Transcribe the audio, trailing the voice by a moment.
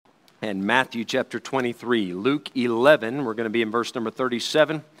and Matthew chapter 23. Luke 11, we're going to be in verse number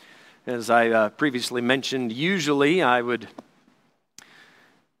 37. As I previously mentioned, usually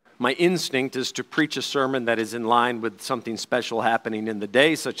my instinct is to preach a sermon that is in line with something special happening in the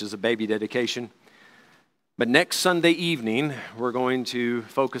day, such as a baby dedication. But next Sunday evening, we're going to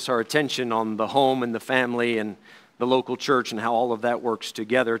focus our attention on the home and the family and the local church and how all of that works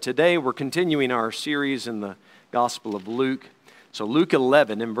together. Today, we're continuing our series in the Gospel of Luke. So Luke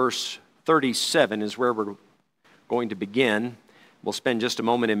 11 and verse 37 is where we're going to begin. We'll spend just a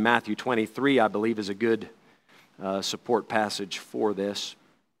moment in Matthew 23, I believe is a good support passage for this.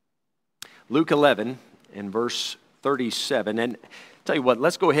 Luke 11 and verse 37. And tell you what,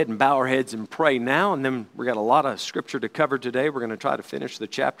 let's go ahead and bow our heads and pray now, and then we got a lot of scripture to cover today. We're going to try to finish the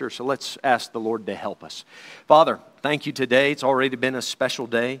chapter, so let's ask the Lord to help us. Father, thank you today. It's already been a special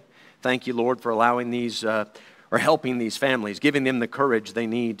day. Thank you, Lord, for allowing or helping these families, giving them the courage they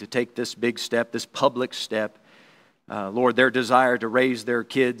need to take this big step, this public step. Lord, their desire to raise their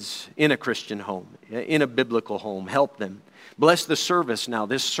kids in a Christian home, in a biblical home, help them. Bless the service now,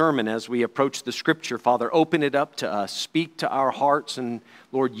 this sermon as we approach the scripture. Father, open it up to us. Speak to our hearts. And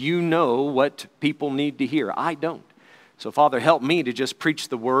Lord, you know what people need to hear. I don't. So Father, help me to just preach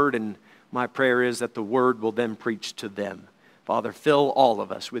the word. And my prayer is that the word will then preach to them. Father, fill all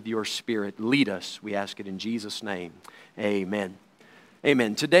of us with your Spirit. Lead us. We ask it in Jesus' name. Amen.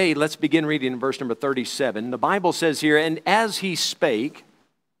 Amen. Today, let's begin reading in verse number 37. The Bible says here, "And as he spake,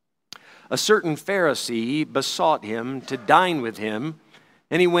 a certain Pharisee besought him to dine with him,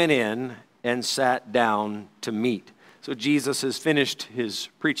 and he went in and sat down to meat." So Jesus has finished his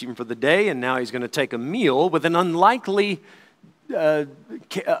preaching for the day, and now he's going to take a meal with an unlikely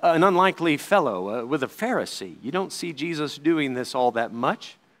fellow, with a Pharisee. You don't see Jesus doing this all that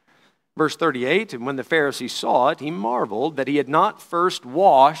much. Verse 38, "And when the Pharisee saw it, he marveled that he had not first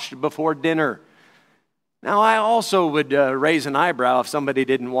washed before dinner." Now, I also would raise an eyebrow if somebody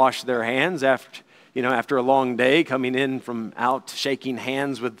didn't wash their hands after a long day, coming in from out, shaking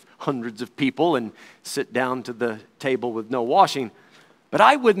hands with hundreds of people and sit down to the table with no washing. But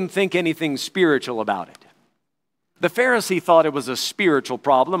I wouldn't think anything spiritual about it. The Pharisee thought it was a spiritual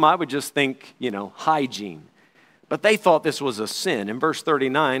problem. I would just think, hygiene. But they thought this was a sin. In verse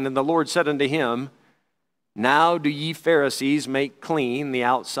 39, "And the Lord said unto him, Now do ye Pharisees make clean the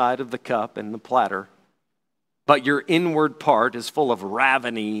outside of the cup and the platter, but your inward part is full of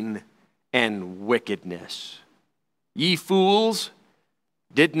ravening and wickedness. Ye fools,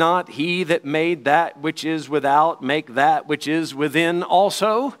 did not he that made that which is without make that which is within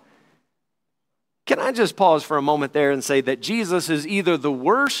also?" Can I just pause for a moment there and say that Jesus is either the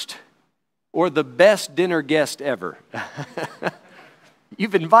worst or the best dinner guest ever?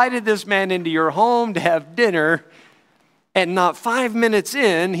 You've invited this man into your home to have dinner, and not 5 minutes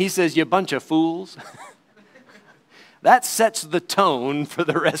in, he says, "You bunch of fools." That sets the tone for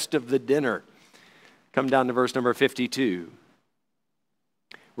the rest of the dinner. Come down to verse number 52.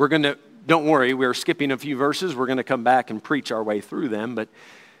 Don't worry, we're skipping a few verses. We're going to come back and preach our way through them. But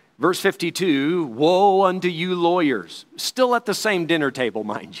verse 52, "Woe unto you lawyers." Still at the same dinner table,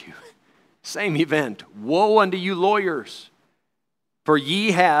 mind you. Same event. "Woe unto you lawyers, for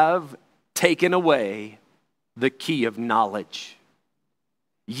ye have taken away the key of knowledge.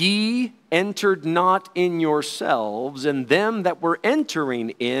 Ye entered not in yourselves, and them that were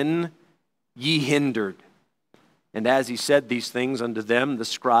entering in ye hindered." And as he said these things unto them, the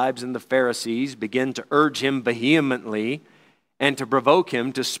scribes and the Pharisees began to urge him vehemently and to provoke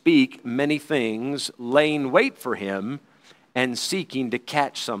him to speak many things, laying wait for him and seeking to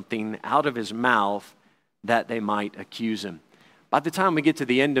catch something out of his mouth that they might accuse him. By the time we get to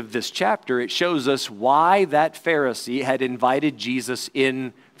the end of this chapter, it shows us why that Pharisee had invited Jesus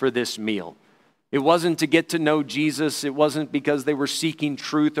in for this meal. It wasn't to get to know Jesus. It wasn't because they were seeking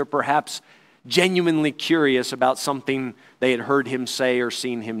truth or perhaps genuinely curious about something they had heard him say or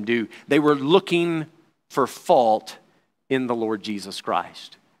seen him do. They were looking for fault in the Lord Jesus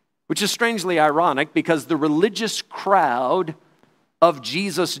Christ, which is strangely ironic because the religious crowd of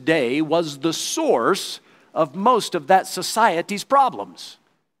Jesus' day was the source of most of that society's problems.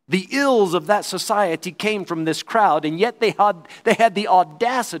 The ills of that society came from this crowd, and yet they had the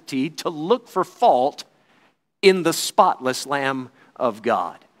audacity to look for fault in the spotless Lamb of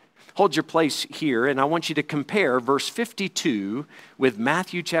God. Hold your place here, and I want you to compare verse 52 with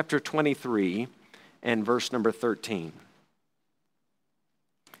Matthew chapter 23 and verse number 13.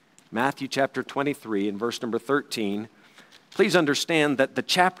 Matthew chapter 23 and verse number 13. Please understand that the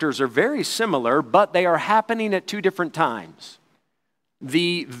chapters are very similar, but they are happening at two different times.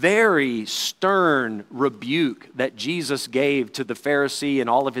 the very stern rebuke that Jesus gave to the Pharisee and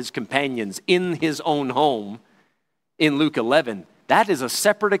all of his companions in his own home in Luke 11, that is a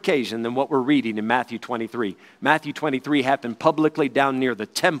separate occasion than what we're reading in Matthew 23. Matthew 23 happened publicly down near the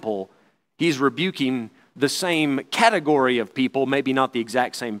temple. He's rebuking the same category of people, maybe not the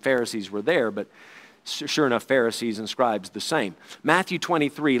exact same Pharisees were there, but sure enough, Pharisees and scribes the same. Matthew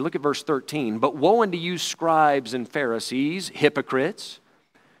 23, look at verse 13. But woe unto you, scribes and Pharisees, hypocrites,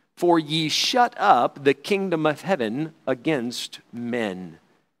 for ye shut up the kingdom of heaven against men.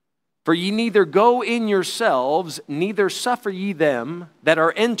 For ye neither go in yourselves, neither suffer ye them that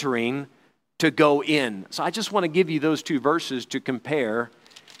are entering to go in. So I just want to give you those two verses to compare.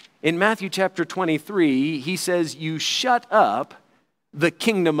 In Matthew chapter 23, he says, you shut up the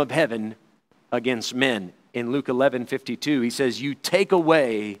kingdom of heaven against men. In Luke 11:52, he says, you take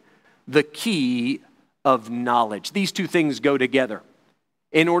away the key of knowledge. These two things go together.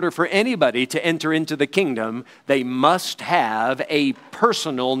 In order for anybody to enter into the kingdom, they must have a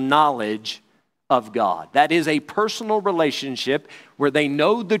personal knowledge of God. That is a personal relationship where they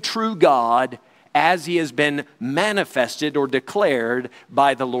know the true God as he has been manifested or declared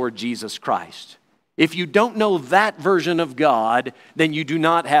by the Lord Jesus Christ. If you don't know that version of God, then you do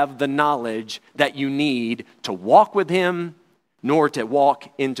not have the knowledge that you need to walk with him, nor to walk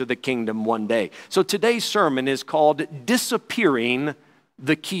into the kingdom one day. So today's sermon is called Disappearing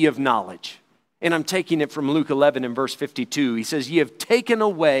the Key of Knowledge. And I'm taking it from Luke 11 and verse 52. He says, ye have taken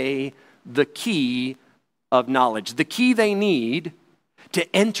away the key of knowledge. The key they need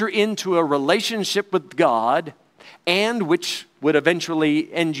to enter into a relationship with God, and which would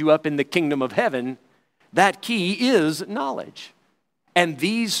eventually end you up in the kingdom of heaven, that key is knowledge. And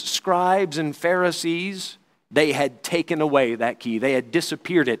these scribes and Pharisees, they had taken away that key. They had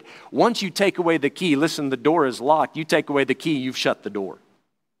disappeared it. Once you take away the key, listen, the door is locked. You take away the key, you've shut the door.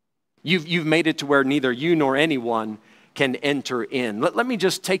 You've made it to where neither you nor anyone can enter in. Let me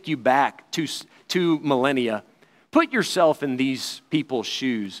just take you back to millennia. Put yourself in these people's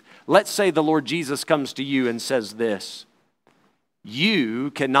shoes. Let's say the Lord Jesus comes to you and says this: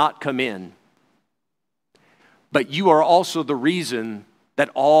 you cannot come in, but you are also the reason that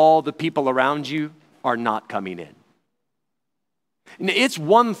all the people around you are not coming in. And it's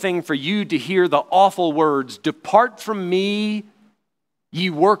one thing for you to hear the awful words, depart from me, ye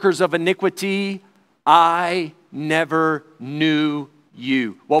workers of iniquity, I never knew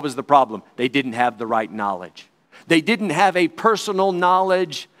you. What was the problem? They didn't have the right knowledge. They didn't have a personal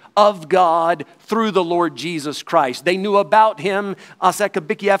knowledge of God through the Lord Jesus Christ. They knew about him, as ek 'n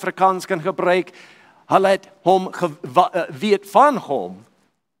bietjie Afrikaans kan gebruik, hulle het hom weet van hom,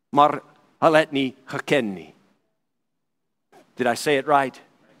 maar hulle het nie geken nie. Did I say it right?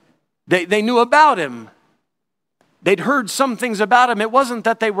 They knew about him. They'd heard some things about him. It wasn't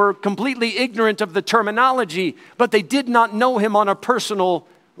that they were completely ignorant of the terminology, but they did not know him on a personal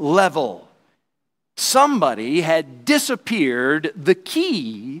level. Somebody had disappeared the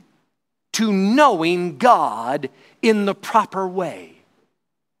key to knowing God in the proper way.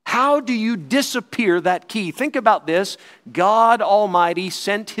 How do you disappear that key? Think about this. God Almighty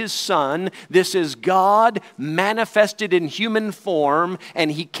sent his Son. This is God manifested in human form,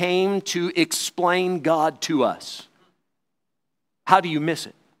 and he came to explain God to us. How do you miss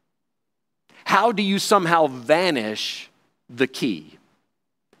it? How do you somehow vanish the key?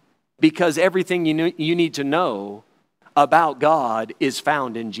 Because everything you need to know about God is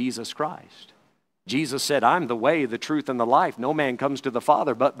found in Jesus Christ. Jesus said, I'm the way, the truth, and the life. No man comes to the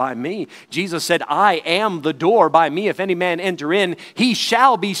Father but by me. Jesus said, I am the door. By me, if any man enter in, he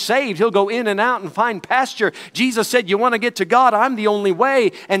shall be saved. He'll go in and out and find pasture. Jesus said, you want to get to God? I'm the only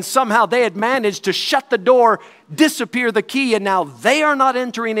way. And somehow they had managed to shut the door, disappear the key, and now they are not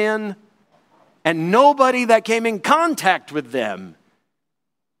entering in. And nobody that came in contact with them,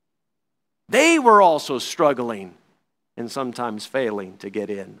 they were also struggling and sometimes failing to get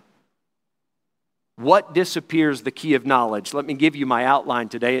in. What disappears the key of knowledge? Let me give you my outline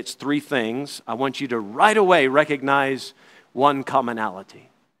today. It's three things. I want you to right away recognize one commonality.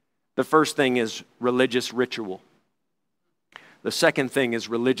 The first thing is religious ritual. The second thing is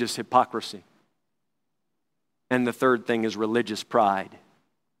religious hypocrisy. And the third thing is religious pride.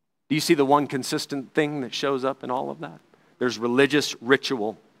 Do you see the one consistent thing that shows up in all of that? There's religious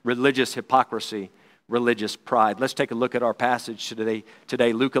ritual, religious hypocrisy, religious pride. Let's take a look at our passage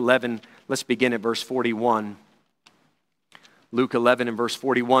today. Luke 11, let's begin at verse 41. Luke 11 and verse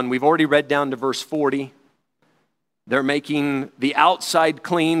 41. We've already read down to verse 40. They're making the outside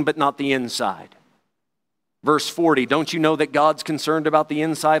clean, but not the inside. Verse 40, don't you know that God's concerned about the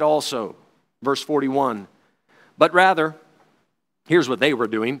inside also? Verse 41, but rather, Here's what they were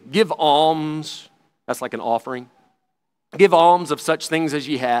doing. Give alms. That's like an offering. Give alms of such things as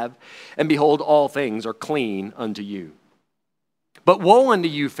ye have, and behold, all things are clean unto you. But woe unto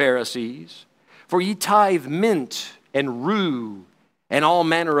you, Pharisees, for ye tithe mint and rue and all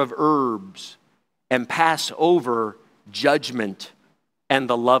manner of herbs, and pass over judgment and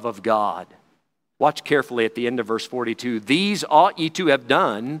the love of God. Watch carefully at the end of verse 42. These ought ye to have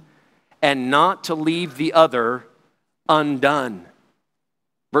done, and not to leave the other undone.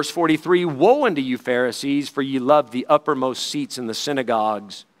 Verse 43, woe unto you, Pharisees, for ye love the uppermost seats in the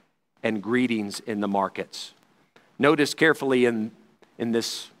synagogues and greetings in the markets. Notice carefully in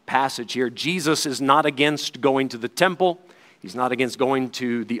this passage here, Jesus is not against going to the temple. He's not against going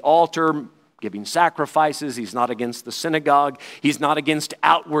to the altar, giving sacrifices. He's not against the synagogue. He's not against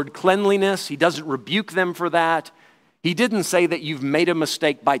outward cleanliness. He doesn't rebuke them for that. He didn't say that you've made a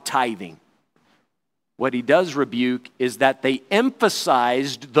mistake by tithing. What he does rebuke is that they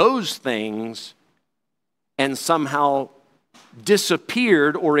emphasized those things and somehow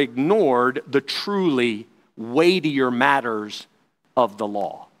disappeared or ignored the truly weightier matters of the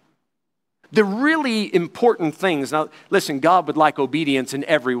law. The really important things. Now, listen, God would like obedience in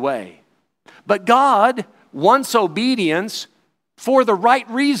every way. But God wants obedience for the right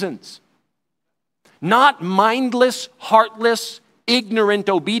reasons. Not mindless, heartless, ignorant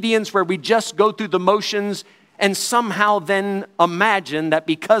obedience where we just go through the motions and somehow then imagine that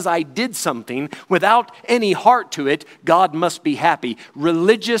because I did something without any heart to it, God must be happy.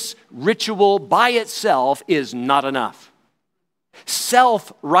 Religious ritual by itself is not enough.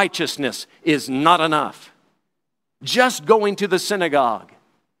 Self-righteousness is not enough. Just going to the synagogue,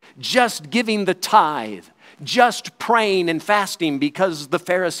 just giving the tithe, just praying and fasting because the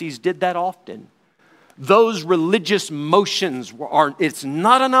Pharisees did that often. Those religious motions it's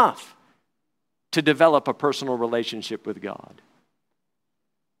not enough to develop a personal relationship with God.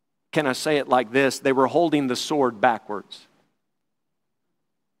 Can I say it like this? They were holding the sword backwards.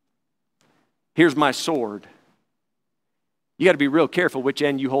 Here's my sword. You got to be real careful which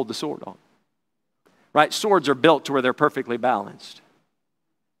end you hold the sword on. Right? Swords are built to where they're perfectly balanced.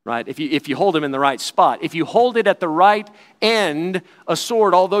 Right? If you hold them in the right spot. If you hold it at the right end, a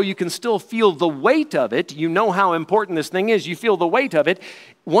sword, although you can still feel the weight of it, you know how important this thing is, you feel the weight of it.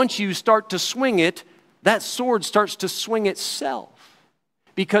 Once you start to swing it, that sword starts to swing itself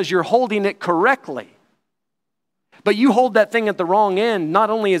because you're holding it correctly. But you hold that thing at the wrong end, not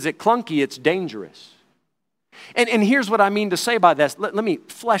only is it clunky, it's dangerous. And here's what I mean to say by this. Let me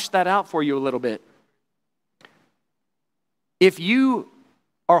flesh that out for you a little bit. If you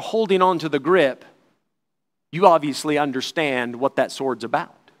are holding on to the grip, you obviously understand what that sword's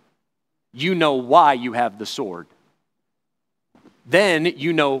about. You know why you have the sword. Then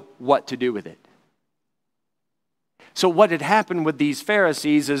you know what to do with it. So what had happened with these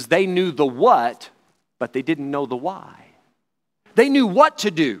Pharisees is they knew the what, but they didn't know the why. They knew what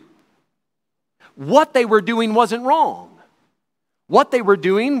to do. What they were doing wasn't wrong. What they were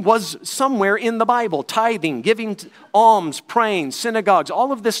doing was somewhere in the Bible. Tithing, giving alms, praying, synagogues,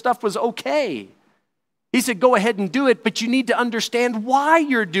 all of this stuff was okay. He said, go ahead and do it, but you need to understand why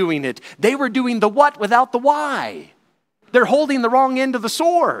you're doing it. They were doing the what without the why. They're holding the wrong end of the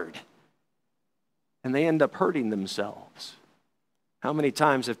sword. And they end up hurting themselves. How many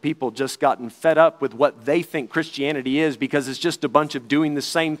times have people just gotten fed up with what they think Christianity is because it's just a bunch of doing the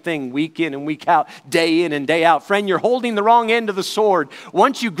same thing week in and week out, day in and day out? Friend, you're holding the wrong end of the sword.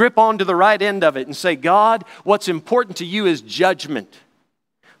 Once you grip onto the right end of it and say, God, what's important to you is judgment.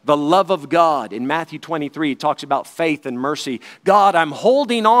 The love of God. In Matthew 23, it talks about faith and mercy. God, I'm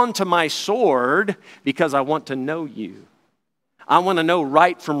holding on to my sword because I want to know you. I want to know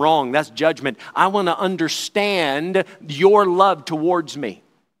right from wrong. That's judgment. I want to understand your love towards me.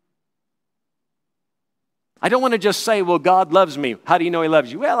 I don't want to just say, well, God loves me. How do you know he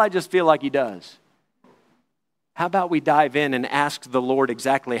loves you? Well, I just feel like he does. How about we dive in and ask the Lord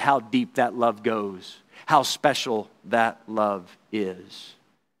exactly how deep that love goes, how special that love is.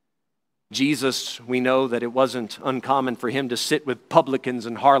 Jesus, we know that it wasn't uncommon for him to sit with publicans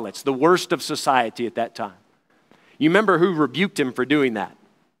and harlots, the worst of society at that time. You remember who rebuked him for doing that?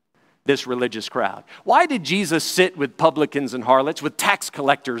 This religious crowd. Why did Jesus sit with publicans and harlots, with tax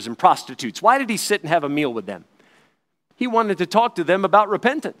collectors and prostitutes? Why did he sit and have a meal with them? He wanted to talk to them about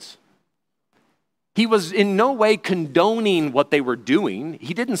repentance. He was in no way condoning what they were doing.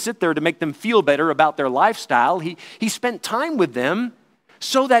 He didn't sit there to make them feel better about their lifestyle. He spent time with them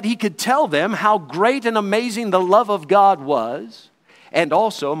so that he could tell them how great and amazing the love of God was. And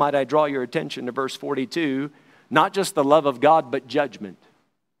also, might I draw your attention to verse 42, not just the love of God, but judgment.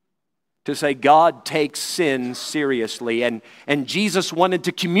 to say God takes sin seriously. And Jesus wanted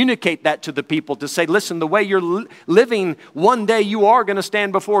to communicate that to the people, to say, listen, the way you're living, one day you are going to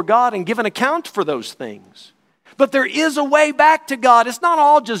stand before God and give an account for those things. But there is a way back to God. It's not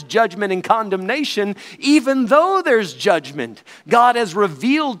all just judgment and condemnation. Even though there's judgment, God has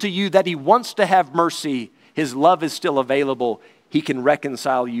revealed to you that He wants to have mercy. His love is still available. He can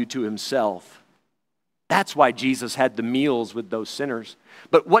reconcile you to Himself. That's why Jesus had the meals with those sinners.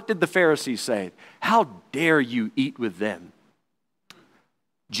 But what did the Pharisees say? How dare you eat with them?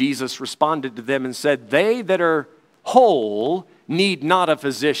 Jesus responded to them and said, they that are whole need not a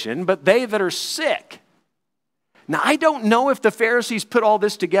physician, but they that are sick. Now, I don't know if the Pharisees put all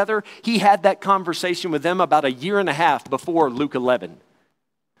this together. He had that conversation with them about a year and a half before Luke 11.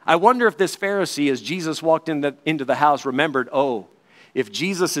 I wonder if this Pharisee, as Jesus walked into the house, remembered, oh, if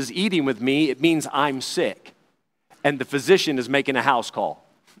Jesus is eating with me, it means I'm sick. And the physician is making a house call.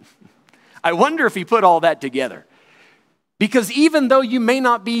 I wonder if he put all that together. Because even though you may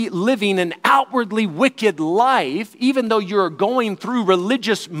not be living an outwardly wicked life, even though you're going through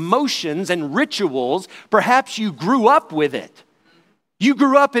religious motions and rituals, perhaps you grew up with it. You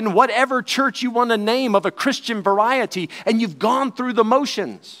grew up in whatever church you want to name of a Christian variety, and you've gone through the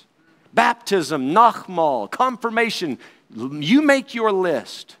motions. Baptism, nachmal, confirmation, you make your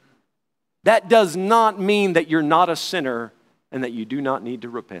list. That does not mean that you're not a sinner and that you do not need to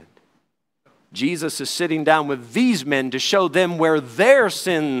repent. Jesus is sitting down with these men to show them where their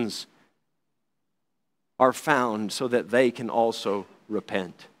sins are found so that they can also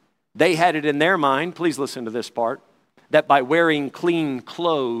repent. They had it in their mind, please listen to this part, that by wearing clean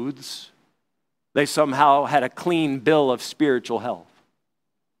clothes, they somehow had a clean bill of spiritual health.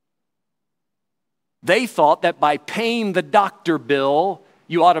 They thought that by paying the doctor bill,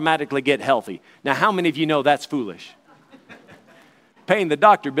 you automatically get healthy. Now, how many of you know that's foolish? Paying the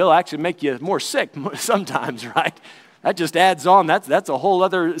doctor bill actually make you more sick sometimes, right? That just adds on. That's a whole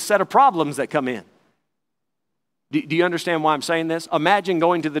other set of problems that come in. Do you understand why I'm saying this? Imagine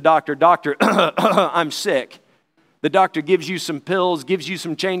going to the doctor, I'm sick. The doctor gives you some pills, gives you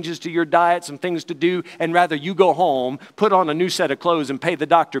some changes to your diet, some things to do, and rather you go home, put on a new set of clothes, and pay the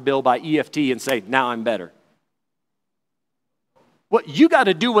doctor bill by EFT and say, now I'm better. Well, you got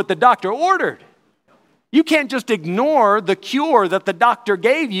to do what the doctor ordered. You can't just ignore the cure that the doctor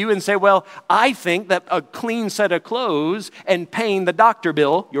gave you and say, well, I think that a clean set of clothes and paying the doctor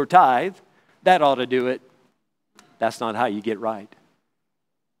bill, your tithe, that ought to do it. That's not how you get right.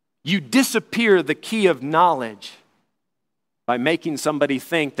 You disappear the key of knowledge by making somebody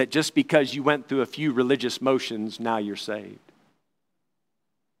think that just because you went through a few religious motions, now you're saved.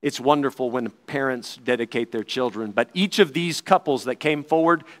 It's wonderful when parents dedicate their children, but each of these couples that came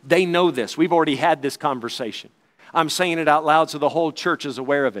forward, they know this. We've already had this conversation. I'm saying it out loud so the whole church is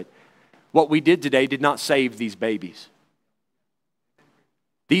aware of it. What we did today did not save these babies.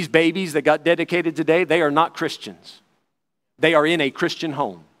 These babies that got dedicated today, they are not Christians. They are in a Christian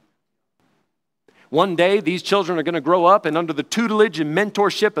home. One day, these children are going to grow up and under the tutelage and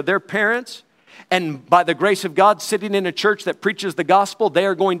mentorship of their parents, and by the grace of God, sitting in a church that preaches the gospel, they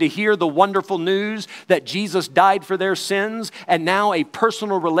are going to hear the wonderful news that Jesus died for their sins, and now a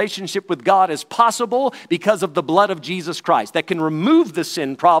personal relationship with God is possible because of the blood of Jesus Christ that can remove the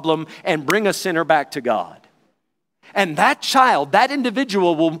sin problem and bring a sinner back to God. And that child, that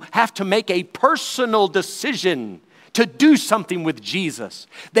individual will have to make a personal decision to do something with Jesus.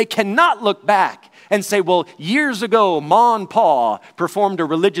 They cannot look back and say, well, years ago, Ma and Pa performed a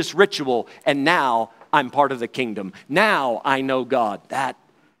religious ritual, and now I'm part of the kingdom. Now I know God. That,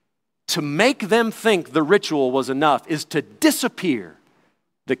 to make them think the ritual was enough is to disappear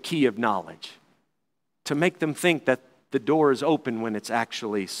the key of knowledge. To make them think that the door is open when it's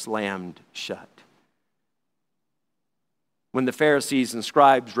actually slammed shut. When the Pharisees and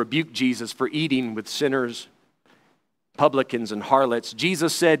scribes rebuked Jesus for eating with sinners, publicans, and harlots,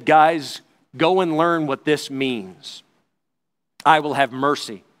 Jesus said, guys, go and learn what this means. I will have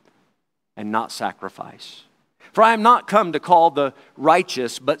mercy and not sacrifice. For I am not come to call the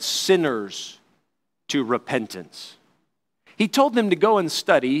righteous, but sinners to repentance. He told them to go and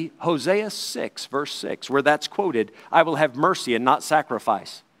study Hosea 6, verse 6, where that's quoted, I will have mercy and not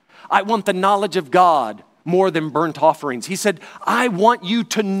sacrifice. I want the knowledge of God more than burnt offerings. He said, I want you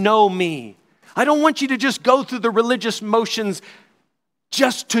to know me. I don't want you to just go through the religious motions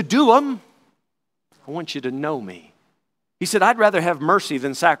just to do them. I want you to know me. He said, I'd rather have mercy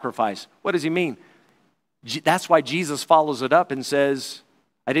than sacrifice. What does he mean? That's why Jesus follows it up and says,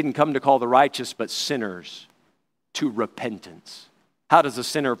 I didn't come to call the righteous, but sinners to repentance. How does a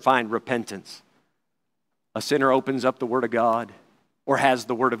sinner find repentance? A sinner opens up the Word of God or has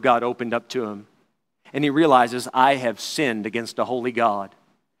the Word of God opened up to him. And he realizes, I have sinned against a holy God.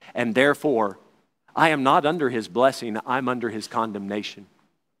 And therefore, I am not under his blessing, I'm under his condemnation.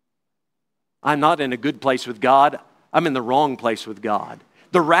 I'm not in a good place with God, I'm in the wrong place with God.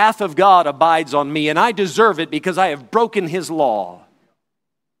 The wrath of God abides on me, and I deserve it because I have broken his law.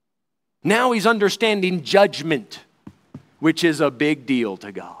 Now he's understanding judgment, which is a big deal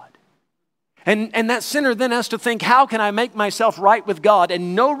to God. And that sinner then has to think, how can I make myself right with God?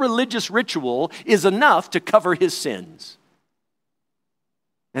 And no religious ritual is enough to cover his sins.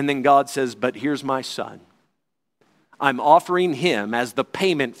 And then God says, but here's my son. I'm offering him as the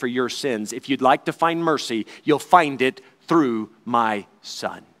payment for your sins. If you'd like to find mercy, you'll find it through my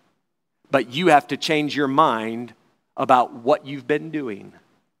son. But you have to change your mind about what you've been doing.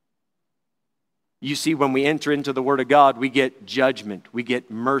 You see, when we enter into the Word of God, we get judgment, we get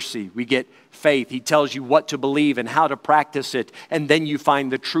mercy, we get faith. He tells you what to believe and how to practice it, and then you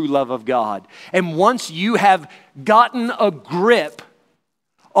find the true love of God. And once you have gotten a grip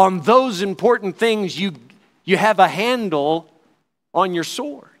on those important things, you have a handle on your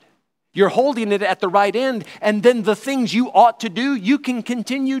sword. You're holding it at the right end, and then the things you ought to do, you can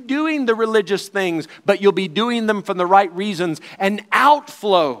continue doing the religious things, but you'll be doing them for the right reasons. An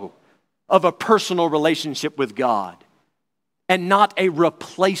outflow of a personal relationship with God, and not a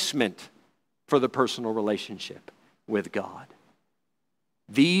replacement for the personal relationship with God.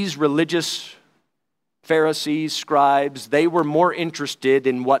 These religious Pharisees, scribes, they were more interested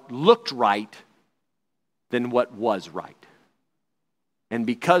in what looked right than what was right. And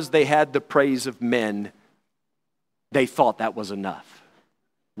because they had the praise of men, they thought that was enough.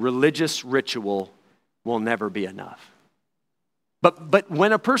 Religious ritual will never be enough. But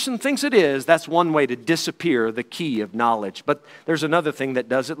when a person thinks it is, that's one way to disappear the key of knowledge. But there's another thing that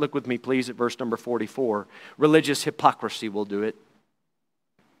does it. Look with me, please, at verse number 44. Religious hypocrisy will do it.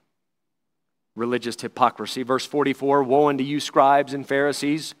 Religious hypocrisy. Verse 44, woe unto you, scribes and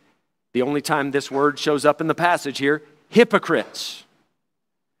Pharisees. The only time this word shows up in the passage here, hypocrites.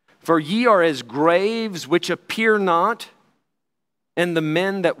 For ye are as graves which appear not, and the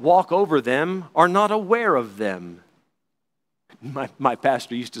men that walk over them are not aware of them. My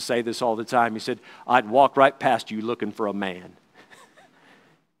pastor used to say this all the time. He said, I'd walk right past you looking for a man.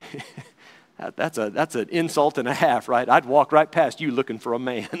 That's an insult and a half, right? I'd walk right past you looking for a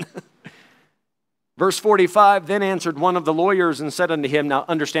man. Verse 45, then answered one of the lawyers and said unto him, now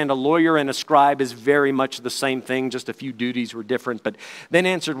understand, a lawyer and a scribe is very much the same thing, just a few duties were different. But then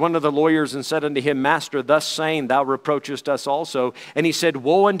answered one of the lawyers and said unto him, Master, thus saying, thou reproachest us also. And he said,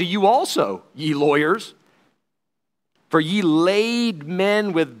 woe unto you also, ye lawyers, for ye laid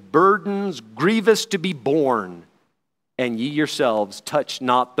men with burdens grievous to be borne, and ye yourselves touch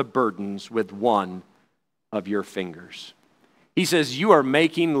not the burdens with one of your fingers. He says, you are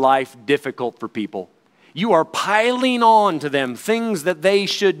making life difficult for people. You are piling on to them things that they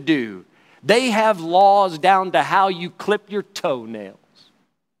should do. They have laws down to how you clip your toenails.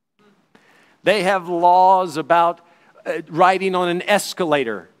 They have laws about riding on an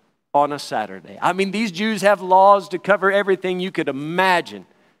escalator on a Saturday. I mean, these Jews have laws to cover everything you could imagine.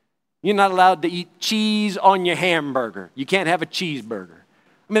 You're not allowed to eat cheese on your hamburger. You can't have a cheeseburger.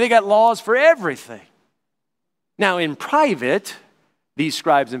 I mean, they got laws for everything. Now, in private, these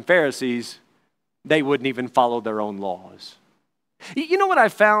scribes and Pharisees, they wouldn't even follow their own laws. You know what I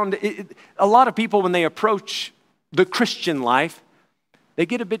found? A lot of people, when they approach the Christian life, they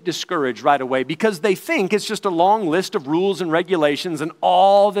get a bit discouraged right away because they think it's just a long list of rules and regulations and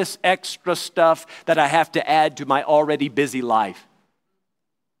all this extra stuff that I have to add to my already busy life.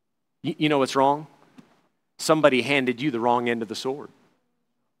 You know what's wrong? Somebody handed you the wrong end of the sword.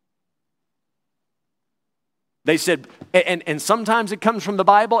 They said, and sometimes it comes from the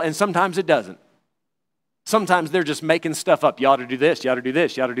Bible and sometimes it doesn't. Sometimes they're just making stuff up. You ought to do this, you ought to do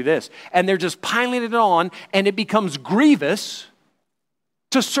this, you ought to do this. And they're just piling it on, and it becomes grievous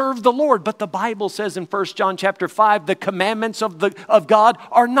to serve the Lord. But the Bible says in 1 John chapter 5, the commandments of God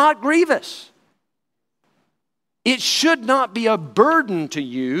are not grievous. It should not be a burden to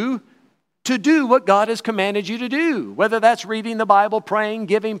you to do what God has commanded you to do. Whether that's reading the Bible, praying,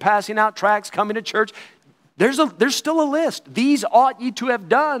 giving, passing out tracts, coming to church. There's still a list. These ought ye to have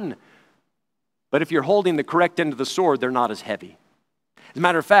done. But if you're holding the correct end of the sword, they're not as heavy. As a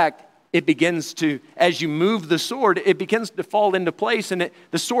matter of fact, it begins to, as you move the sword, it begins to fall into place, and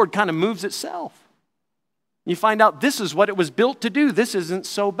the sword kind of moves itself. You find out this is what it was built to do. This isn't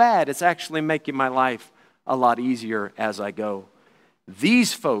so bad. It's actually making my life a lot easier as I go.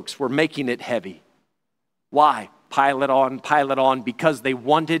 These folks were making it heavy. Why? pile it on because they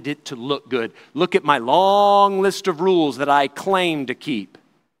wanted it to look good. Look at my long list of rules that I claim to keep.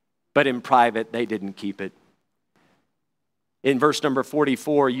 But in private, they didn't keep it. In verse number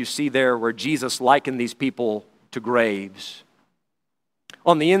 44, you see there where Jesus likened these people to graves.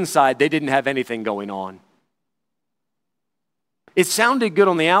 On the inside, they didn't have anything going on. It sounded good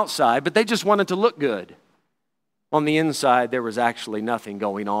on the outside, but they just wanted to look good. On the inside, there was actually nothing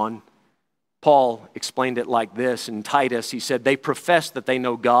going on. Paul explained it like this in Titus. He said, they profess that they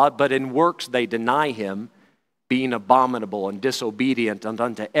know God, but in works they deny him, being abominable and disobedient, and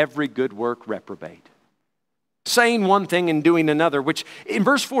unto every good work reprobate. Saying one thing and doing another, which in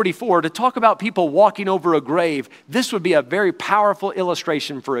verse 44, to talk about people walking over a grave, this would be a very powerful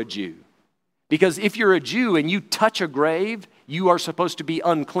illustration for a Jew. Because if you're a Jew and you touch a grave, you are supposed to be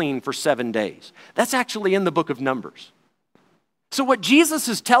unclean for 7 days. That's actually in the book of Numbers. So what Jesus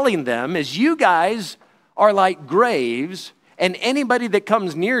is telling them is you guys are like graves, and anybody that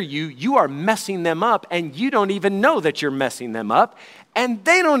comes near you, you are messing them up, and you don't even know that you're messing them up, and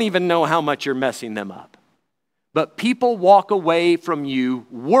they don't even know how much you're messing them up. But people walk away from you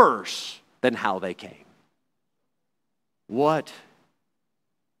worse than how they came. What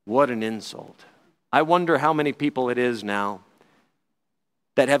an insult. I wonder how many people it is now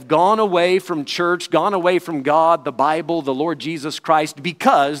that have gone away from church, gone away from God, the Bible, the Lord Jesus Christ,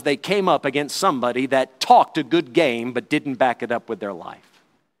 because they came up against somebody that talked a good game but didn't back it up with their life.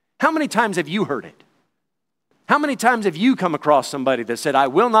 How many times have you heard it? How many times have you come across somebody that said, I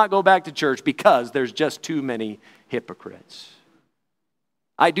will not go back to church because there's just too many hypocrites?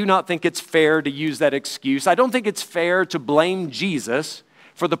 I do not think it's fair to use that excuse. I don't think it's fair to blame Jesus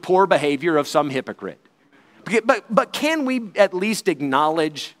for the poor behavior of some hypocrite. But can we at least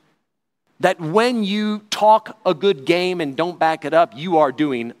acknowledge that when you talk a good game and don't back it up, you are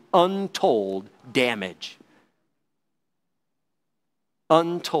doing untold damage?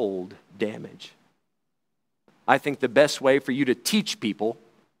 Untold damage. I think the best way for you to teach people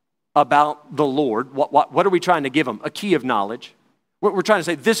about the Lord, what are we trying to give them? A key of knowledge. We're trying to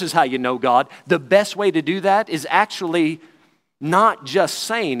say, this is how you know God. The best way to do that is actually not just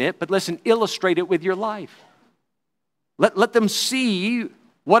saying it, but listen, illustrate it with your life. Let them see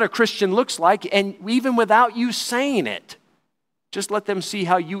what a Christian looks like, and even without you saying it, just let them see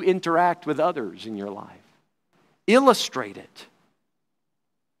how you interact with others in your life. Illustrate it.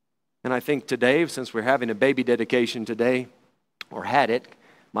 And I think today, since we're having a baby dedication today, or had it,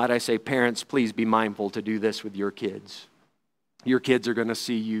 might I say, parents, please be mindful to do this with your kids. Your kids are going to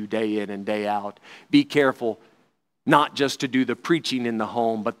see you day in and day out. Be careful not just to do the preaching in the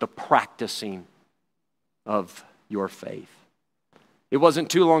home, but the practicing of your faith. It wasn't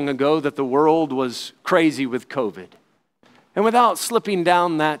too long ago that the world was crazy with COVID. And without slipping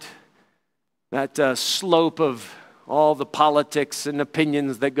down that slope of all the politics and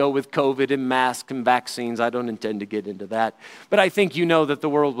opinions that go with COVID and masks and vaccines, I don't intend to get into that. But I think you know that the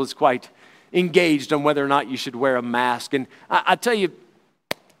world was quite engaged on whether or not you should wear a mask. And I tell you,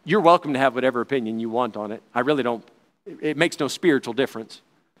 you're welcome to have whatever opinion you want on it. I really don't. It makes no spiritual difference.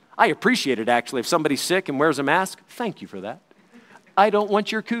 I appreciate it, actually. If somebody's sick and wears a mask, thank you for that. I don't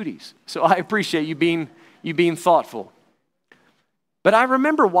want your cooties. So I appreciate you being thoughtful. But I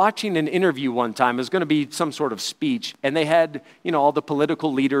remember watching an interview one time. It was going to be some sort of speech, and they had, all the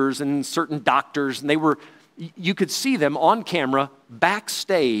political leaders and certain doctors, and you could see them on camera,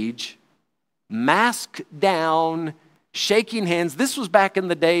 backstage, masked down, shaking hands. This was back in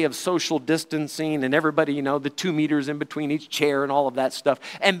the day of social distancing and everybody, the 2 meters in between each chair and all of that stuff.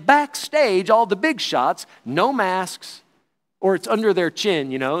 And backstage, all the big shots, no masks, or it's under their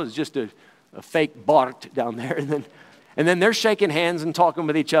chin, it's just a fake Bart down there. And then they're shaking hands and talking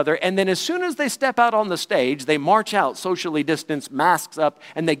with each other. And then as soon as they step out on the stage, they march out, socially distanced, masks up,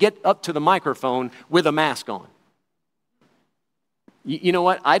 and they get up to the microphone with a mask on. You know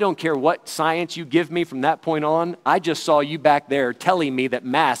what? I don't care what science you give me from that point on. I just saw you back there telling me that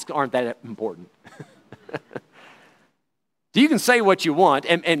masks aren't that important. You can say what you want,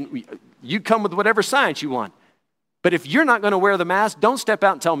 and you come with whatever science you want. But if you're not going to wear the mask, don't step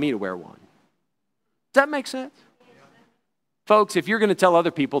out and tell me to wear one. Does that make sense? Folks, if you're going to tell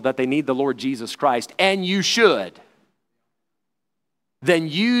other people that they need the Lord Jesus Christ, and you should, then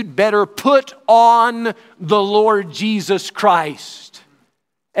you'd better put on the Lord Jesus Christ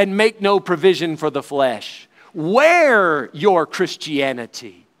and make no provision for the flesh. Wear your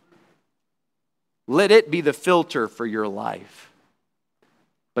Christianity. Let it be the filter for your life.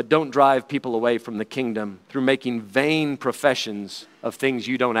 But don't drive people away from the kingdom through making vain professions of things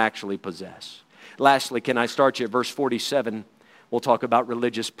you don't actually possess. Lastly, can I start you at verse 47? We'll talk about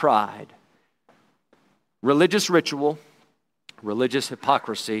religious pride. religious ritual, religious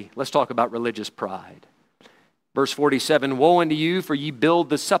hypocrisy. Let's talk about religious pride. Verse 47, woe unto you, for ye build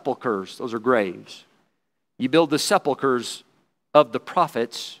the sepulchres, those are graves. Ye build the sepulchres of the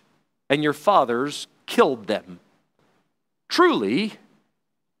prophets, and your fathers killed them. Truly,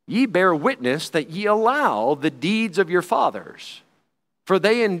 ye bear witness that ye allow the deeds of your fathers, for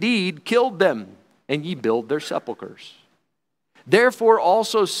they indeed killed them, and ye build their sepulchres. Therefore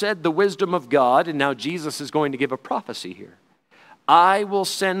also said the wisdom of God, and now Jesus is going to give a prophecy here. I will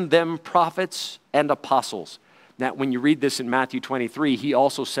send them prophets and apostles. Now, when you read this in Matthew 23, he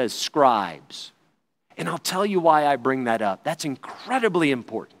also says scribes. And I'll tell you why I bring that up. That's incredibly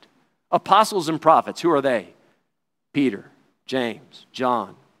important. Apostles and prophets, who are they? Peter, James,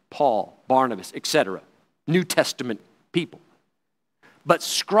 John, Paul, Barnabas, etc. New Testament people. But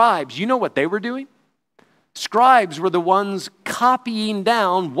scribes, you know what they were doing? Scribes were the ones copying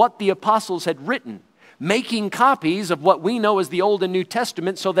down what the apostles had written, making copies of what we know as the Old and New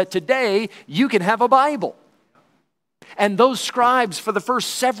Testament so that today you can have a Bible. And those scribes for the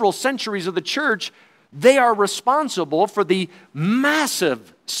first several centuries of the church, they are responsible for the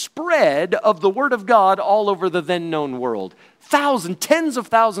massive spread of the Word of God all over the then known world. Tens of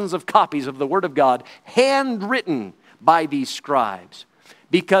thousands of copies of the Word of God handwritten by these scribes.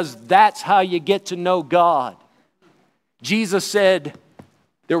 Because that's how you get to know God. Jesus said,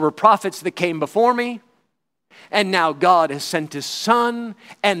 there were prophets that came before me, and now God has sent His Son,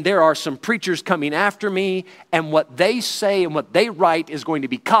 and there are some preachers coming after me, and what they say and what they write is going to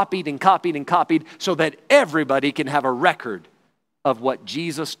be copied and copied and copied so that everybody can have a record of what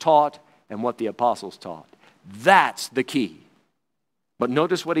Jesus taught and what the apostles taught. That's the key. But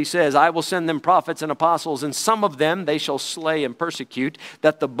notice what he says, I will send them prophets and apostles, and some of them they shall slay and persecute,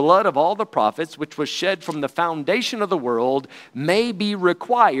 that the blood of all the prophets, which was shed from the foundation of the world, may be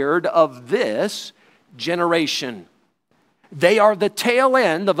required of this generation. They are the tail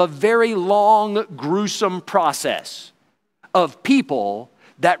end of a very long, gruesome process of people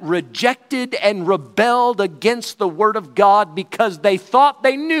that rejected and rebelled against the Word of God because they thought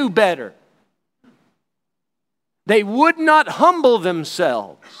they knew better. They would not humble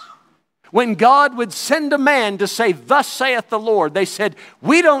themselves. When God would send a man to say, thus saith the Lord, they said,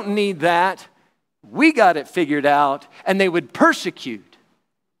 we don't need that. We got it figured out. And they would persecute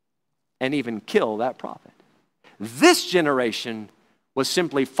and even kill that prophet. This generation was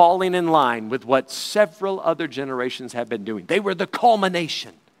simply falling in line with what several other generations have been doing. They were the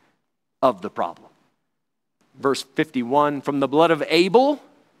culmination of the problem. Verse 51, from the blood of Abel,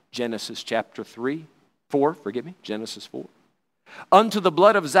 Genesis chapter 4, unto the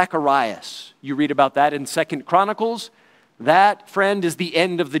blood of Zacharias. You read about that in 2 Chronicles. That, friend, is the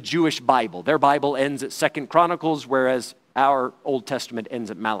end of the Jewish Bible. Their Bible ends at 2 Chronicles, whereas our Old Testament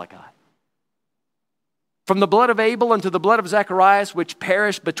ends at Malachi. From the blood of Abel unto the blood of Zacharias, which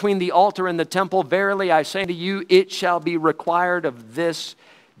perished between the altar and the temple, verily I say to you, it shall be required of this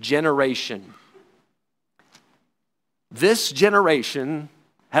generation. This generation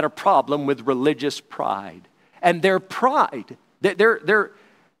had a problem with religious pride. And their pride led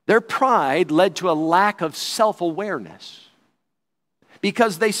to a lack of self-awareness.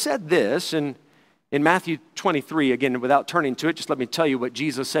 Because they said this in Matthew 23, again, without turning to it, just let me tell you what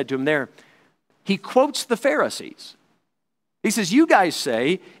Jesus said to him there. He quotes the Pharisees. He says, you guys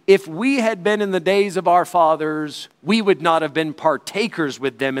say, if we had been in the days of our fathers, we would not have been partakers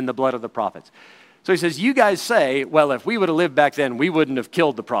with them in the blood of the prophets. So he says, you guys say, well, if we would have lived back then, we wouldn't have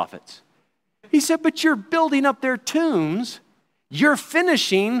killed the prophets. He said, but you're building up their tombs. You're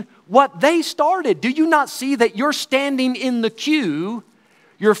finishing what they started. Do you not see that you're standing in the queue?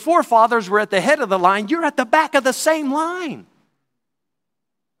 Your forefathers were at the head of the line. You're at the back of the same line.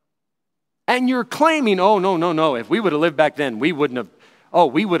 And you're claiming, oh, no. If we would have lived back then, we would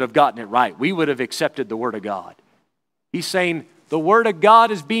have gotten it right. We would have accepted the Word of God. He's saying, the Word of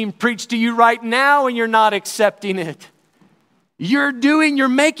God is being preached to you right now and you're not accepting it. You're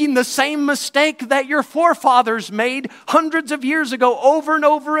making the same mistake that your forefathers made hundreds of years ago over and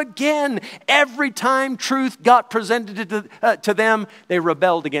over again. Every time truth got presented to them, they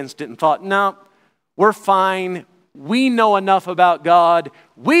rebelled against it and thought, no, we're fine. We know enough about God.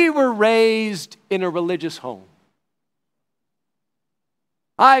 We were raised in a religious home.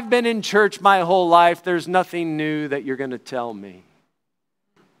 I've been in church my whole life. There's nothing new that you're going to tell me.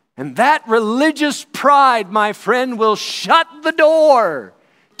 And that religious pride, my friend, will shut the door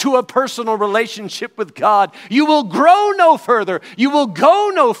to a personal relationship with God. You will grow no further. You will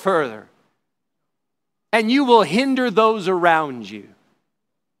go no further. And you will hinder those around you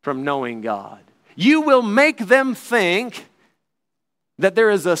from knowing God. You will make them think that there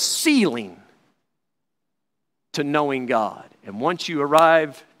is a ceiling to knowing God. And once you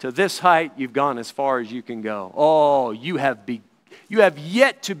arrive to this height, you've gone as far as you can go. Oh, you have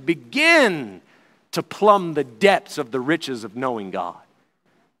yet to begin to plumb the depths of the riches of knowing God.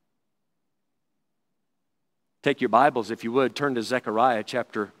 Take your Bibles, if you would. Turn to Zechariah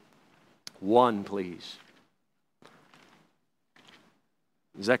chapter 1, please.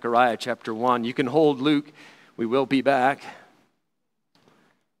 Zechariah chapter 1. You can hold Luke. We will be back.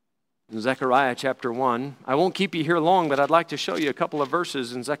 In Zechariah chapter 1. I won't keep you here long, but I'd like to show you a couple of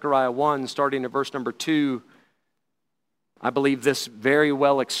verses in Zechariah 1, starting at verse number 2. I believe this very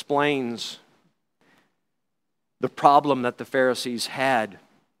well explains the problem that the Pharisees had.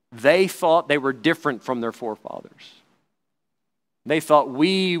 They thought they were different from their forefathers. They thought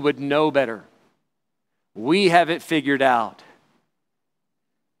we would know better. We have it figured out.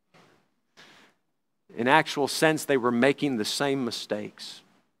 In actual sense, they were making the same mistakes,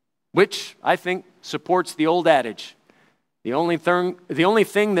 which I think supports the old adage. The only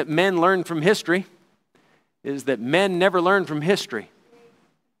thing that men learn from history is that men never learn from history.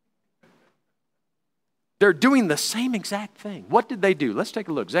 They're doing the same exact thing. What did they do? Let's take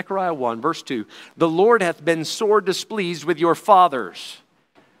a look. Zechariah 1, verse 2. The Lord hath been sore displeased with your fathers.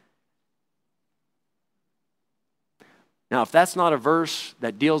 Now, if that's not a verse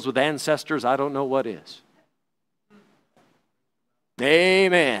that deals with ancestors, I don't know what is.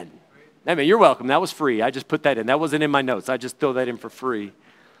 Amen. Amen. You're welcome. That was free. I just put that in. That wasn't in my notes. I just threw that in for free.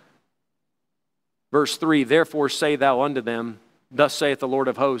 Verse 3, therefore say thou unto them, thus saith the Lord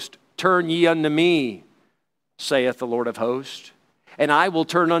of hosts, turn ye unto me, saith the Lord of hosts, and I will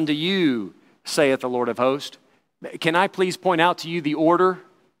turn unto you, saith the Lord of hosts. Can I please point out to you the order?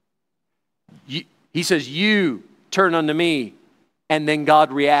 He says, you turn unto me, and then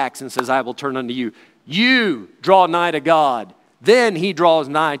God reacts and says, I will turn unto you. You draw nigh to God, then he draws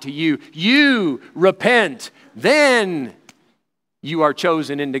nigh to you. You repent, then you are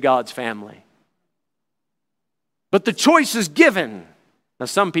chosen into God's family. But the choice is given. Now,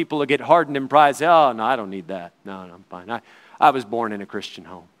 some people will get hardened in pride and say, oh, no, I don't need that. No, I'm fine. I was born in a Christian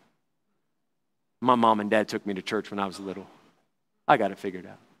home. My mom and dad took me to church when I was little. I got it figured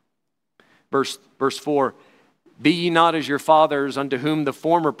out. Verse 4, be ye not as your fathers, unto whom the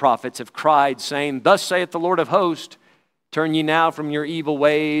former prophets have cried, saying, thus saith the Lord of hosts, turn ye now from your evil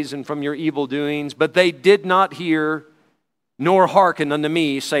ways and from your evil doings. But they did not hear, nor hearken unto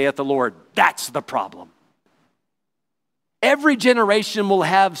me, saith the Lord. That's the problem. Every generation will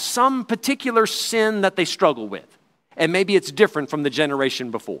have some particular sin that they struggle with. And maybe it's different from the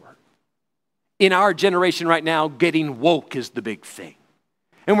generation before. In our generation right now, getting woke is the big thing.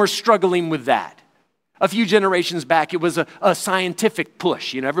 And we're struggling with that. A few generations back, it was a scientific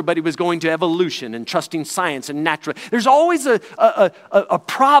push. You know, everybody was going to evolution and trusting science and natural. There's always a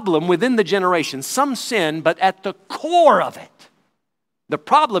problem within the generation, some sin, but at the core of it, the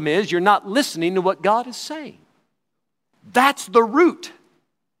problem is you're not listening to what God is saying. That's the root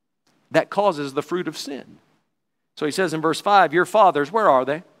that causes the fruit of sin. So he says in verse 5, your fathers, where are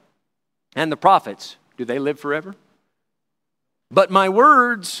they? And the prophets, do they live forever? But my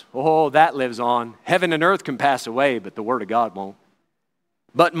words, oh, that lives on. Heaven and earth can pass away, but the word of God won't.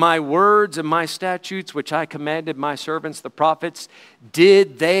 But my words and my statutes, which I commanded my servants, the prophets,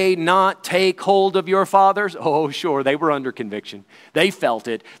 did they not take hold of your fathers? Oh, sure, they were under conviction. They felt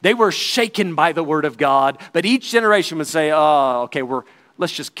it. They were shaken by the word of God. But each generation would say, oh, okay,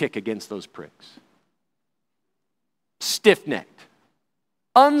 let's just kick against those pricks. Stiff-necked,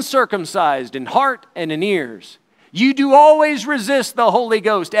 uncircumcised in heart and in ears. You do always resist the Holy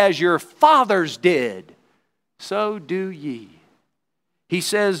Ghost as your fathers did. So do ye. He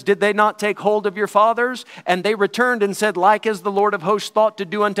says, did they not take hold of your fathers? And they returned and said, like as the Lord of hosts thought to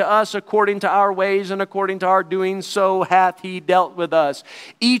do unto us according to our ways and according to our doings, so hath he dealt with us.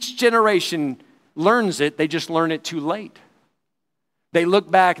 Each generation learns it. They just learn it too late. They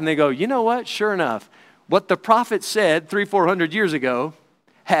look back and they go, you know what? Sure enough, what the prophet said 300-400 years ago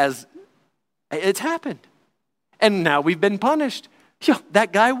it's happened. And now we've been punished.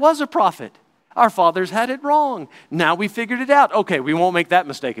 That guy was a prophet. Our fathers had it wrong. Now we figured it out. Okay, we won't make that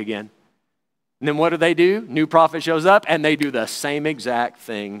mistake again. And then what do? New prophet shows up and they do the same exact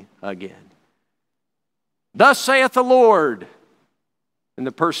thing again. Thus saith the Lord. And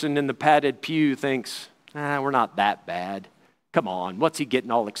the person in the padded pew thinks, we're not that bad. Come on, what's he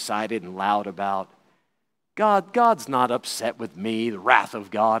getting all excited and loud about? God's not upset with me, the wrath of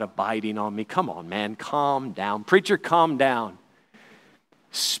God abiding on me. Come on, man, calm down. Preacher, calm down.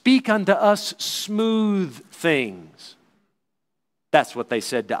 Speak unto us smooth things. That's what they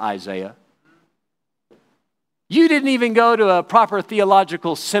said to Isaiah. You didn't even go to a proper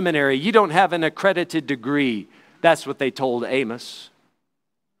theological seminary. You don't have an accredited degree. That's what they told Amos.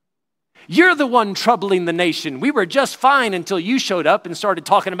 You're the one troubling the nation. We were just fine until you showed up and started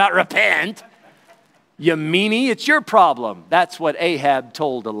talking about repent. You meanie, it's your problem. That's what Ahab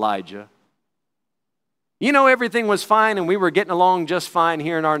told Elijah. You know, everything was fine and we were getting along just fine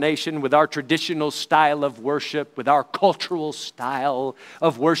here in our nation with our traditional style of worship, with our cultural style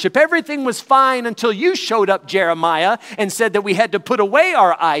of worship. Everything was fine until you showed up, Jeremiah, and said that we had to put away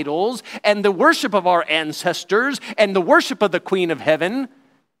our idols and the worship of our ancestors and the worship of the Queen of Heaven.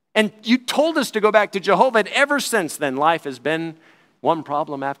 And you told us to go back to Jehovah, and ever since then, life has been one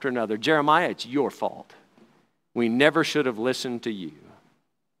problem after another. Jeremiah, it's your fault. We never should have listened to you.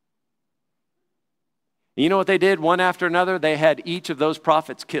 You know what they did one after another? They had each of those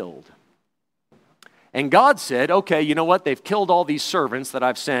prophets killed. And God said, okay, you know what? They've killed all these servants that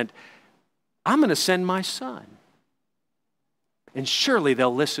I've sent. I'm going to send my son. And surely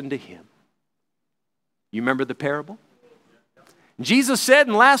they'll listen to him. You remember the parable? Jesus said,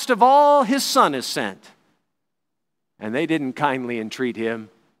 and last of all, his son is sent. And they didn't kindly entreat him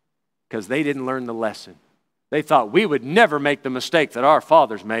because they didn't learn the lesson. They thought we would never make the mistake that our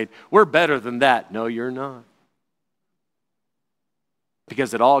fathers made. We're better than that. No, you're not.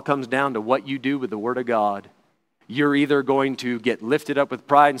 Because it all comes down to what you do with the Word of God. You're either going to get lifted up with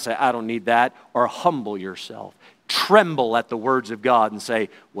pride and say, I don't need that, or humble yourself. Tremble at the words of God and say,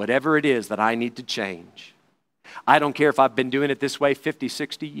 whatever it is that I need to change. I don't care if I've been doing it this way 50,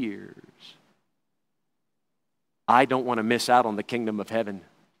 60 years. I don't want to miss out on the kingdom of heaven.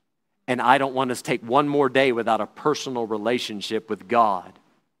 And I don't want us to take one more day without a personal relationship with God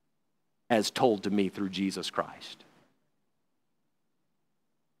as told to me through Jesus Christ.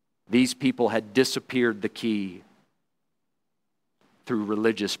 These people had disappeared the key through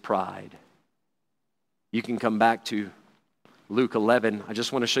religious pride. You can come back to Luke 11. I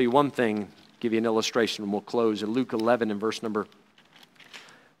just want to show you one thing, give you an illustration, and we'll close. In Luke 11 and verse number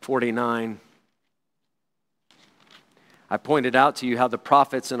 49, I pointed out to you how the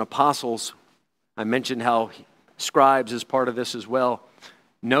prophets and apostles, I mentioned how scribes is part of this as well.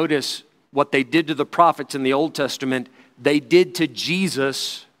 Notice what they did to the prophets in the Old Testament, they did to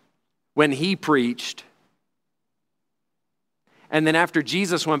Jesus when he preached. And then after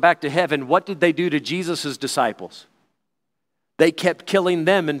Jesus went back to heaven, what did they do to Jesus' disciples? They kept killing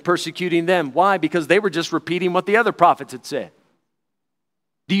them and persecuting them. Why? Because they were just repeating what the other prophets had said.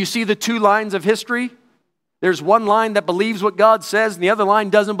 Do you see the two lines of history? There's one line that believes what God says, and the other line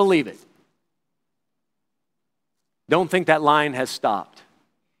doesn't believe it. Don't think that line has stopped.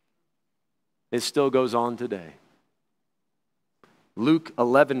 It still goes on today. Luke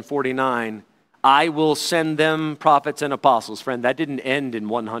 11:49, I will send them prophets and apostles. Friend, that didn't end in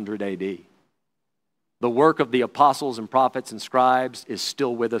 100 AD. The work of the apostles and prophets and scribes is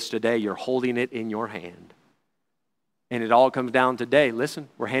still with us today. You're holding it in your hand. And it all comes down today. Listen,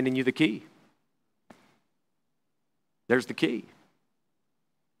 we're handing you the key. There's the key.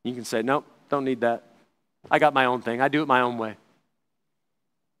 You can say, nope, don't need that. I got my own thing. I do it my own way.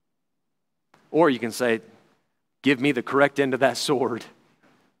 Or you can say, give me the correct end of that sword.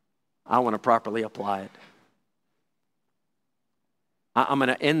 I want to properly apply it. I'm going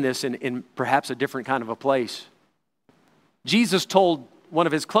to end this in perhaps a different kind of a place. Jesus told one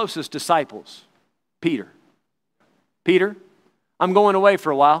of his closest disciples, Peter, Peter, I'm going away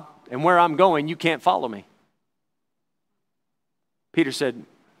for a while, and where I'm going, you can't follow me. Peter said,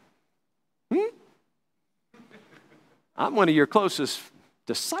 I'm one of your closest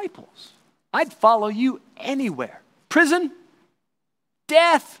disciples. I'd follow you anywhere. Prison,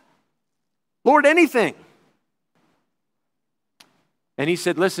 death, Lord, anything. And he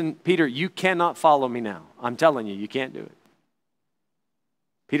said, listen, Peter, you cannot follow me now. I'm telling you, you can't do it.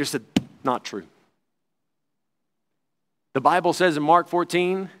 Peter said, not true. The Bible says in Mark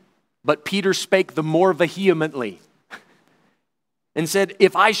 14, but Peter spake the more vehemently and said,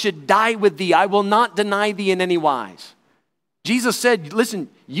 if I should die with thee, I will not deny thee in any wise. Jesus said, listen,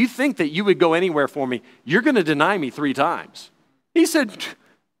 you think that you would go anywhere for me. You're going to deny me 3 times. He said,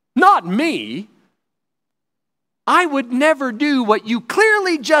 not me. I would never do what you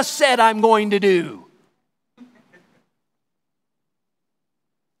clearly just said I'm going to do.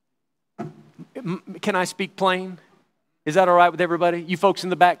 Can I speak plain? Is that all right with everybody? You folks in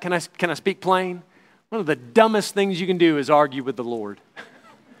the back, can I speak plain? One of the dumbest things you can do is argue with the Lord.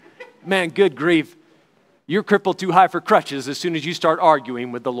 Man, good grief. You're crippled too high for crutches as soon as you start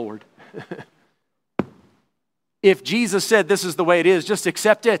arguing with the Lord. If Jesus said this is the way it is, just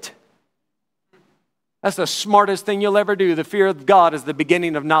accept it. That's the smartest thing you'll ever do. The fear of God is the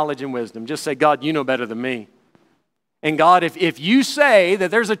beginning of knowledge and wisdom. Just say, God, you know better than me. And God, if you say that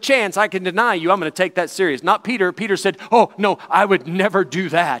there's a chance I can deny you, I'm going to take that serious. Not Peter. Peter said, oh, no, I would never do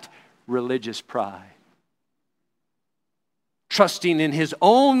that. Religious pride. Trusting in his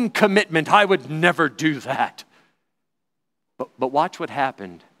own commitment, I would never do that. But watch what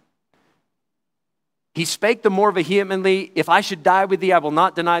happened. He spake the more vehemently, if I should die with thee, I will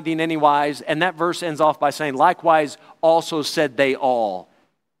not deny thee in any wise. And that verse ends off by saying, likewise also said they all.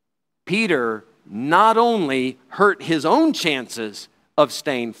 Peter not only hurt his own chances of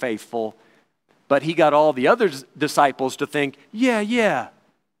staying faithful, but he got all the other disciples to think, yeah,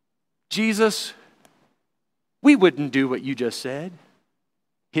 Jesus, we wouldn't do what you just said.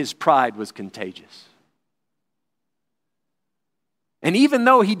 His pride was contagious. And even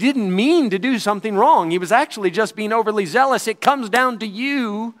though he didn't mean to do something wrong, he was actually just being overly zealous, it comes down to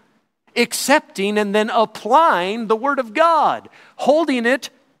you accepting and then applying the Word of God, holding it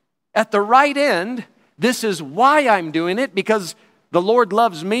at the right end. This is why I'm doing it, because the Lord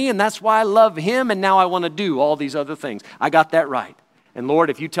loves me and that's why I love him, and now I want to do all these other things. I got that right. And Lord,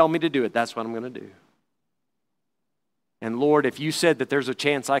 if you tell me to do it, that's what I'm going to do. And Lord, if you said that there's a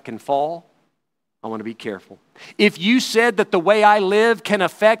chance I can fall, I want to be careful. If you said that the way I live can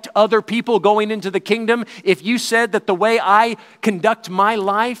affect other people going into the kingdom, if you said that the way I conduct my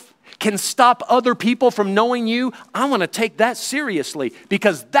life can stop other people from knowing you, I want to take that seriously,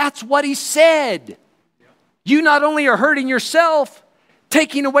 because that's what he said. You not only are hurting yourself,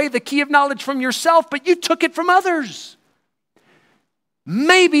 taking away the key of knowledge from yourself, but you took it from others.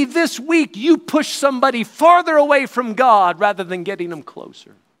 Maybe this week you push somebody farther away from God rather than getting them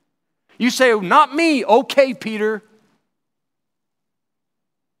closer. You say, not me. Okay, Peter.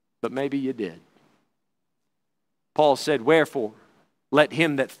 But maybe you did. Paul said, wherefore, let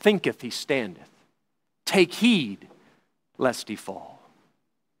him that thinketh he standeth take heed lest he fall.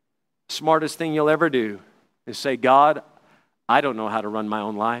 Smartest thing you'll ever do is say, God, I don't know how to run my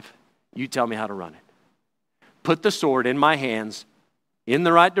own life. You tell me how to run it. Put the sword in my hands in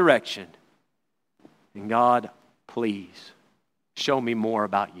the right direction. And God, please show me more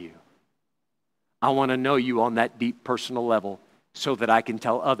about you. I want to know you on that deep personal level so that I can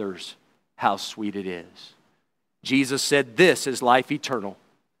tell others how sweet it is. Jesus said, this is life eternal,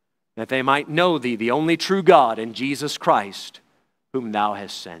 that they might know thee, the only true God, and Jesus Christ, whom thou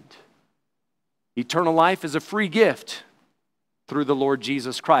hast sent. Eternal life is a free gift through the Lord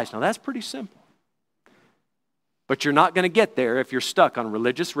Jesus Christ. Now that's pretty simple. But you're not going to get there if you're stuck on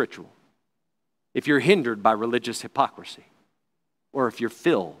religious ritual, if you're hindered by religious hypocrisy, or if you're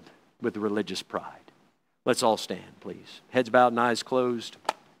filled with religious pride. Let's all stand, please. Heads bowed and eyes closed.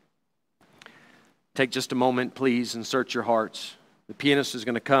 Take just a moment, please, and search your hearts. The pianist is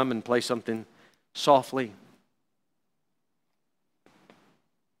going to come and play something softly.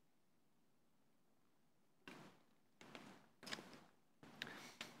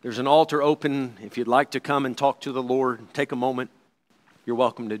 There's an altar open. If you'd like to come and talk to the Lord, take a moment. You're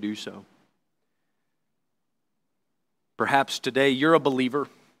welcome to do so. Perhaps today you're a believer,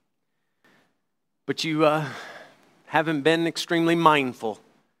 but you haven't been extremely mindful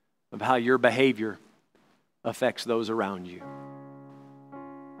of how your behavior affects those around you.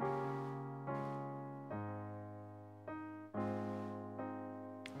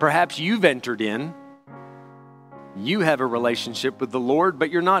 Perhaps you've entered in. You have a relationship with the Lord,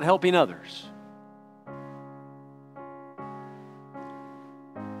 but you're not helping others.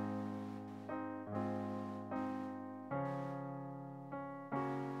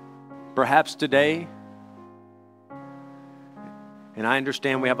 Perhaps today, and I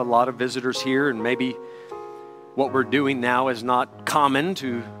understand we have a lot of visitors here, and maybe what we're doing now is not common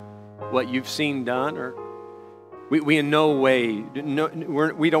to what you've seen done, or we in no way,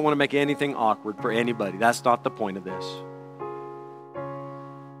 we don't want to make anything awkward for anybody. That's not the point of this.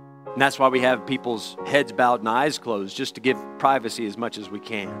 And that's why we have people's heads bowed and eyes closed, just to give privacy as much as we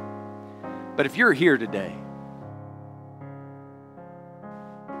can. But if you're here today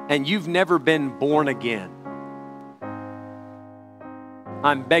and you've never been born again,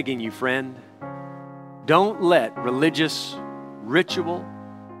 I'm begging you, friend, don't let religious ritual,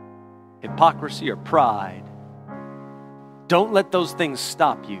 hypocrisy, or pride, don't let those things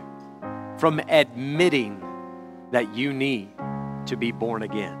stop you from admitting that you need to be born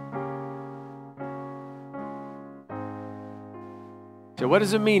again. So what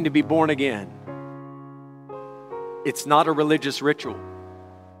does it mean to be born again? It's not a religious ritual.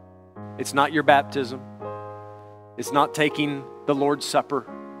 It's not your baptism. It's not taking the Lord's Supper.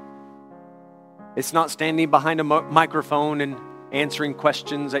 It's not standing behind a microphone and answering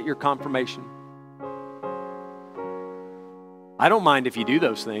questions at your confirmation. I don't mind if you do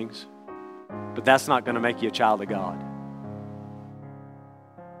those things, but that's not going to make you a child of God.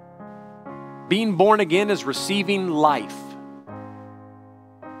 Being born again is receiving life.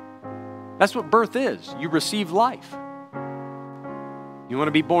 That's what birth is. You receive life. You want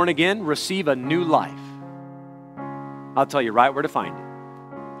to be born again? Receive a new life. I'll tell you right where to find it.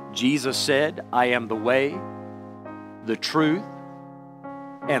 Jesus said, I am the way, the truth,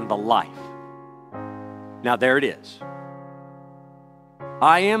 and the life. Now there it is.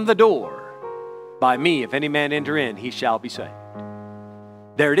 I am the door. By me, if any man enter in, he shall be saved.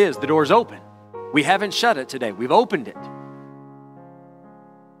 There it is. The door's open. We haven't shut it today. We've opened it.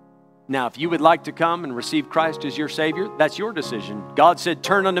 Now, if you would like to come and receive Christ as your Savior, that's your decision. God said,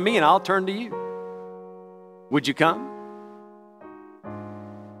 turn unto me and I'll turn to you. Would you come?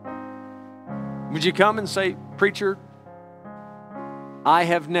 Would you come and say, preacher, I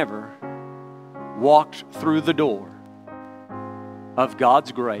have never walked through the door of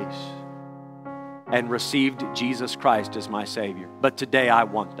God's grace and received Jesus Christ as my Savior, but today I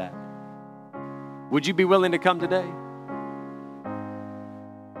want that. Would you be willing to come today?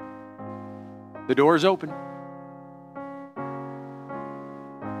 The door is open.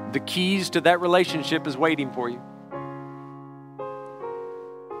 The keys to that relationship is waiting for you.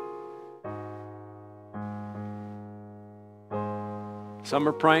 Some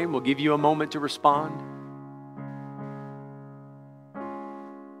are praying. We'll give you a moment to respond.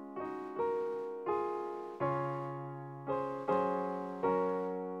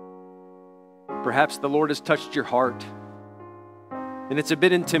 Perhaps the Lord has touched your heart, and it's a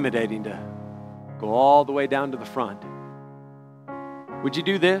bit intimidating to go all the way down to the front. Would you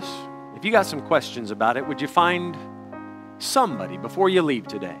do this? If you got some questions about it, would you find somebody before you leave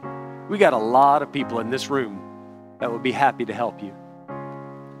today? We got a lot of people in this room that would be happy to help you.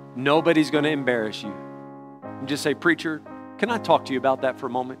 Nobody's going to embarrass you. And just say, preacher, can I talk to you about that for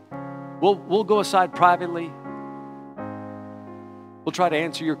a moment? We'll go aside privately. We'll try to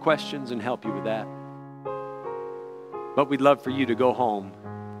answer your questions and help you with that. But we'd love for you to go home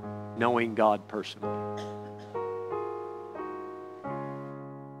knowing God personally.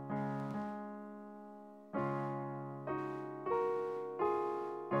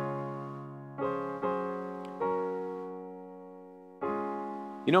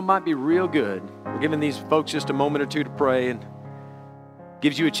 You know, it might be real good. We're giving these folks just a moment or two to pray, and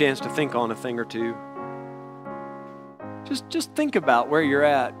gives you a chance to think on a thing or two. Just think about where you're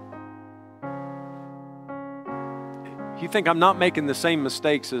at. If you think I'm not making the same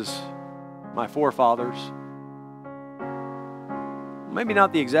mistakes as my forefathers, maybe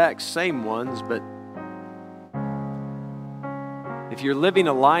not the exact same ones, but if you're living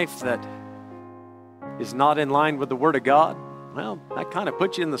a life that is not in line with the Word of God, well, that kind of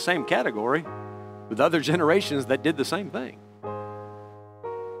puts you in the same category with other generations that did the same thing.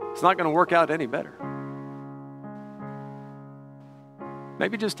 It's not going to work out any better.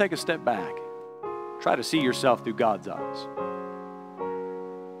 Maybe just take a step back. Try to see yourself through God's eyes.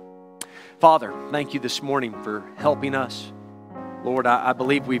 Father, thank you this morning for helping us. Lord, I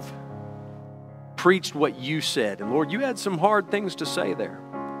believe we've preached what you said. And Lord, you had some hard things to say there.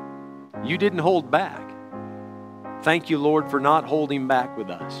 You didn't hold back. Thank you, Lord, for not holding back with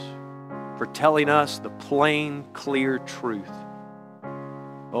us, for telling us the plain, clear truth.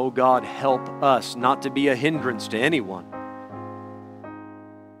 Oh God, help us not to be a hindrance to anyone.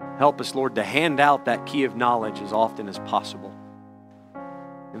 Help us, Lord, to hand out that key of knowledge as often as possible.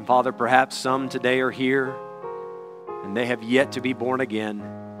 And Father, perhaps some today are here and they have yet to be born again.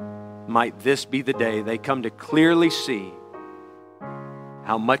 Might this be the day they come to clearly see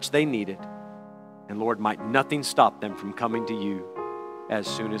how much they need it. And Lord, might nothing stop them from coming to you as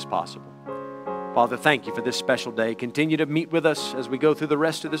soon as possible. Father, thank you for this special day. Continue to meet with us as we go through the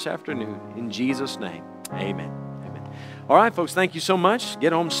rest of this afternoon. In Jesus' name, amen. Amen. All right, folks, thank you so much.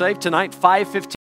 Get home safe tonight, 5:15.